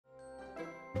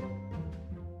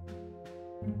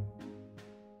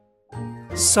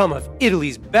Some of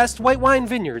Italy's best white wine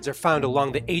vineyards are found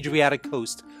along the Adriatic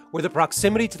coast, where the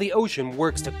proximity to the ocean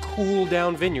works to cool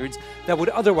down vineyards that would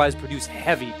otherwise produce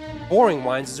heavy, boring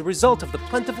wines as a result of the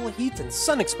plentiful heat and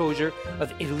sun exposure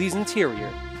of Italy's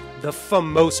interior. The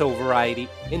Famoso variety,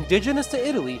 indigenous to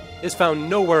Italy, is found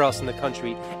nowhere else in the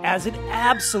country, as it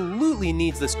absolutely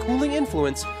needs this cooling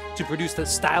influence to produce the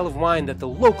style of wine that the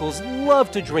locals love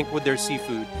to drink with their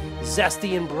seafood,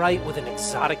 zesty and bright with an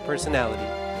exotic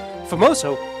personality.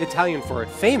 Famoso, Italian for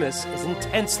famous, is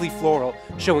intensely floral,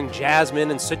 showing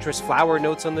jasmine and citrus flower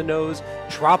notes on the nose,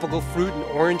 tropical fruit and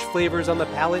orange flavors on the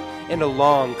palate, and a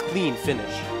long, clean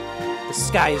finish. The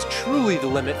sky is truly the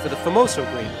limit for the Famoso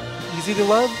grape, easy to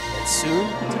love and soon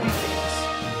to be famous.